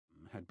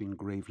had been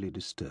gravely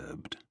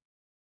disturbed.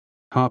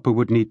 Harper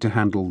would need to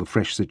handle the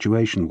fresh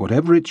situation,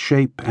 whatever its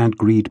shape and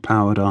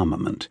greed-powered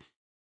armament.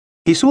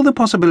 He saw the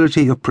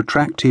possibility of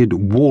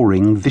protracted,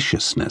 warring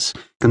viciousness,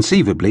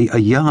 conceivably a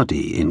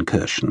Yardy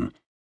incursion,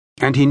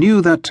 and he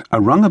knew that, a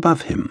rung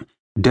above him,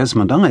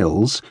 Desmond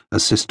Isles,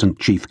 Assistant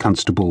Chief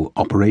Constable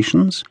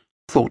Operations,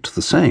 thought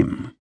the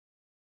same.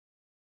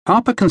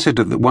 Harper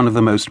considered that one of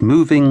the most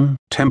moving,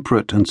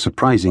 temperate and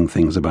surprising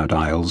things about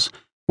Isles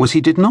was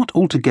he did not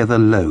altogether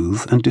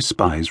loathe and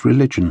despise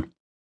religion.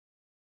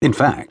 In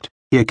fact,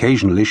 he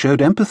occasionally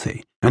showed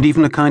empathy, and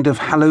even a kind of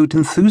hallowed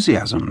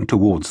enthusiasm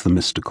towards the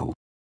mystical.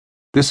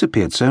 This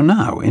appeared so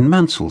now in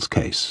Mansell's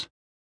case.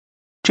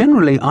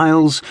 Generally,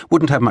 Isles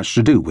wouldn't have much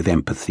to do with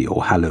empathy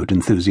or hallowed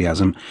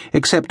enthusiasm,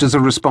 except as a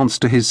response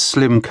to his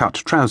slim-cut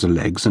trouser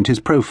legs and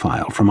his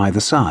profile from either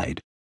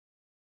side.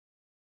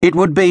 "It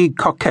would be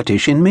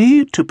coquettish in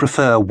me to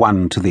prefer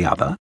one to the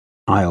other,"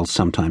 Isles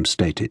sometimes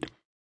stated,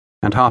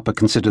 and Harper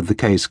considered the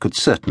case could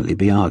certainly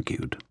be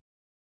argued.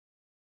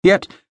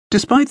 Yet,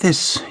 despite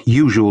this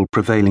usual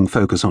prevailing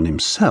focus on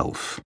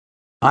himself,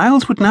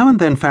 Isles would now and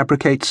then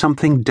fabricate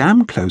something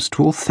damn close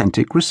to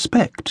authentic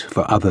respect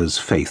for others'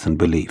 faith and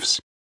beliefs,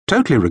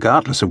 totally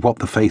regardless of what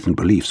the faith and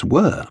beliefs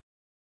were.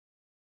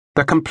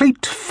 "The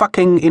complete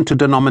fucking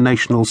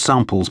interdenominational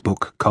samples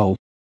book, Cole,"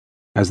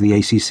 as the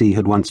ACC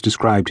had once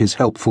described his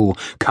helpful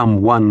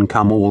come one,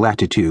 come all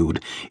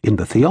attitude in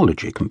the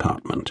theology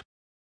compartment.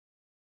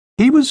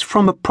 He was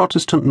from a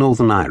Protestant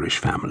Northern Irish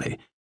family,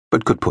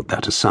 but could put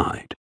that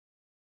aside.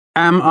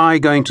 "Am I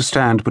going to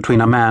stand between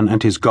a man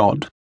and his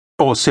God,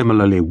 or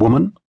similarly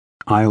woman?"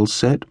 Isles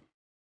said.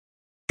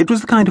 It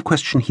was the kind of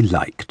question he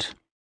liked.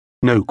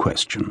 No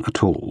question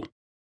at all.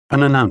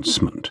 An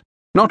announcement,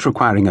 not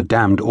requiring a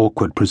damned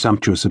awkward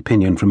presumptuous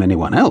opinion from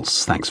anyone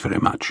else, thanks very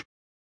much,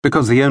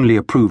 because the only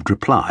approved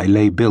reply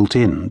lay built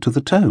in to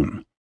the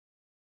tone.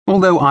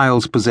 Although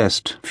Isles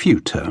possessed few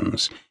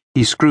tones,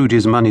 he screwed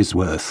his money's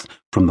worth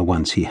from the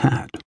ones he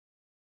had.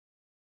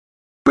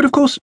 But of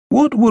course,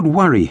 what would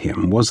worry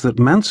him was that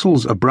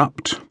Mansell's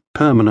abrupt,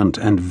 permanent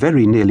and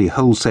very nearly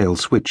wholesale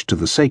switch to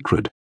the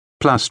sacred,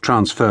 plus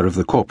transfer of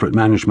the corporate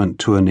management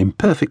to an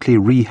imperfectly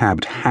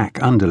rehabbed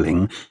hack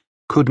underling,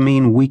 could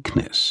mean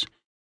weakness,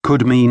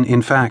 could mean,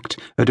 in fact,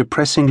 a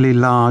depressingly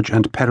large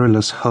and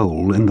perilous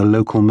hole in the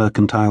local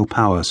mercantile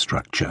power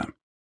structure.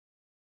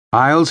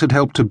 Isles had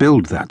helped to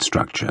build that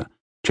structure,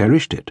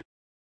 cherished it.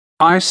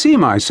 "I see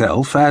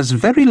myself as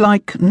very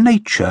like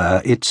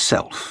nature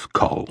itself,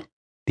 Cole,"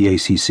 the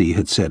ACC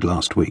had said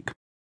last week.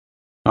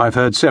 "I've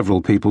heard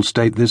several people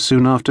state this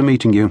soon after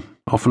meeting you,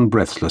 often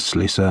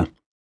breathlessly, sir.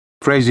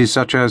 Phrases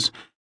such as,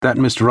 'That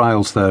Mr.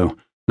 Isles, though,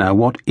 now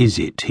what is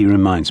it he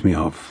reminds me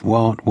of?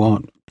 What,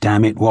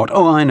 damn it, what?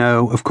 Oh, I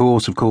know, of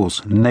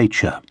course,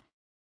 nature.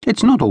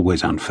 It's not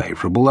always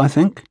unfavourable, I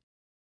think.'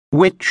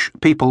 Which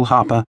people,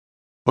 Harper?"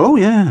 "Oh,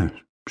 yeah,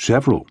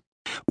 several."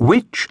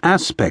 "Which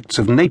aspects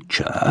of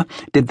nature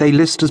did they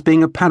list as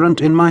being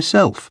apparent in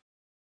myself?"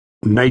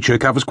 "Nature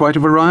covers quite a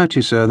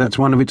variety, sir. That's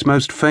one of its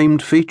most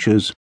famed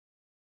features.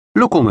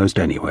 Look almost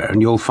anywhere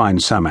and you'll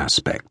find some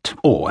aspect,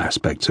 or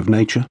aspects of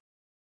nature.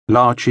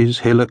 Larches,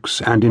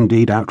 hillocks, and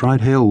indeed outright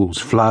hills,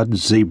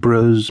 floods,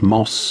 zebras,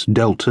 moss,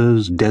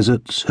 deltas,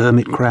 deserts,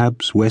 hermit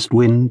crabs, west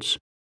winds."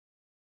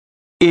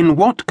 "In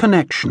what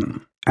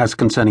connection, as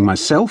concerning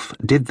myself,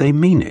 did they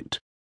mean it?"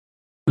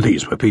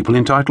 "These were people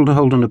entitled to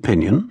hold an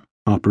opinion,"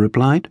 Harper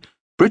replied.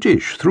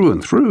 "British through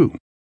and through,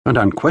 and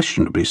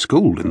unquestionably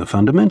schooled in the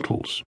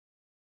fundamentals."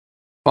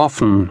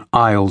 Often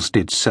Isles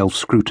did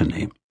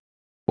self-scrutiny.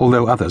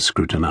 Although others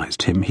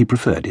scrutinized him, he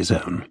preferred his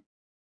own.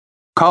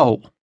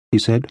 "Cole," he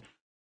said,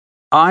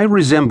 "I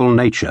resemble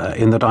nature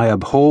in that I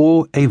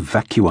abhor a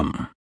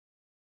vacuum.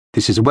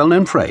 This is a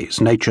well-known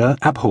phrase. Nature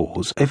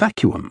abhors a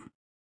vacuum.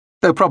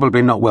 Though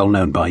probably not well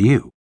known by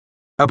you.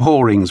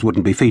 Abhorrings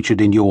wouldn't be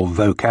featured in your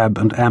vocab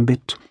and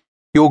ambit.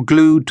 You're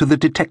glued to the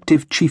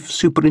detective chief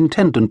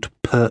superintendent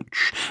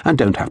perch and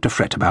don't have to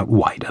fret about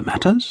wider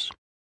matters.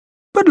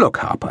 But look,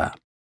 Harper,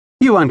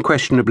 you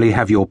unquestionably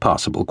have your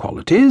passable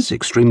qualities,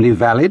 extremely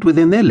valid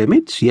within their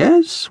limits,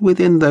 yes,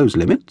 within those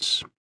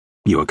limits.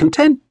 You are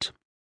content.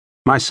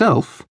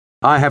 Myself,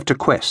 I have to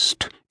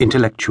quest,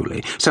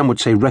 intellectually, some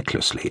would say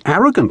recklessly,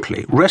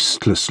 arrogantly,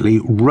 restlessly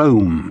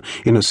roam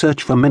in a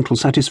search for mental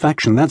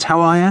satisfaction. That's how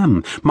I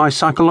am, my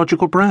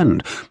psychological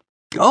brand.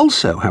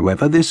 Also,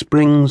 however, this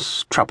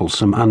brings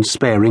troublesome,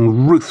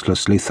 unsparing,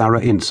 ruthlessly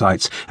thorough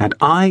insights, and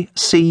I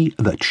see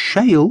that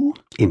Shale,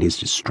 in his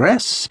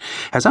distress,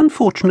 has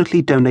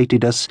unfortunately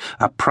donated us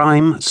a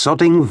prime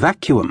sodding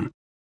vacuum.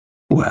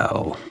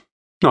 Well,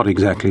 not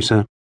exactly,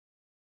 sir.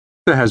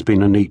 There has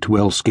been a neat,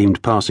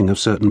 well-schemed passing of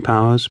certain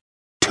powers.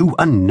 To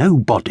a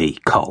nobody,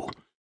 Cole.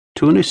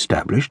 To an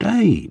established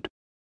aide.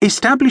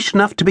 Established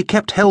enough to be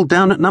kept held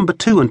down at number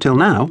 2 until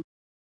now.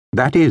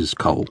 That is,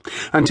 Cole,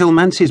 until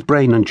Mance's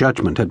brain and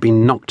judgment had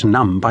been knocked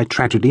numb by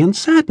tragedy and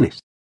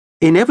sadness,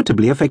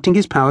 inevitably affecting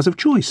his powers of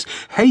choice.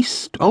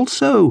 Haste,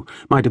 also,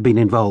 might have been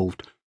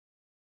involved.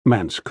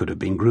 Mance could have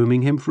been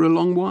grooming him for a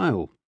long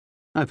while.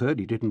 I've heard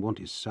he didn't want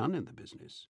his son in the business.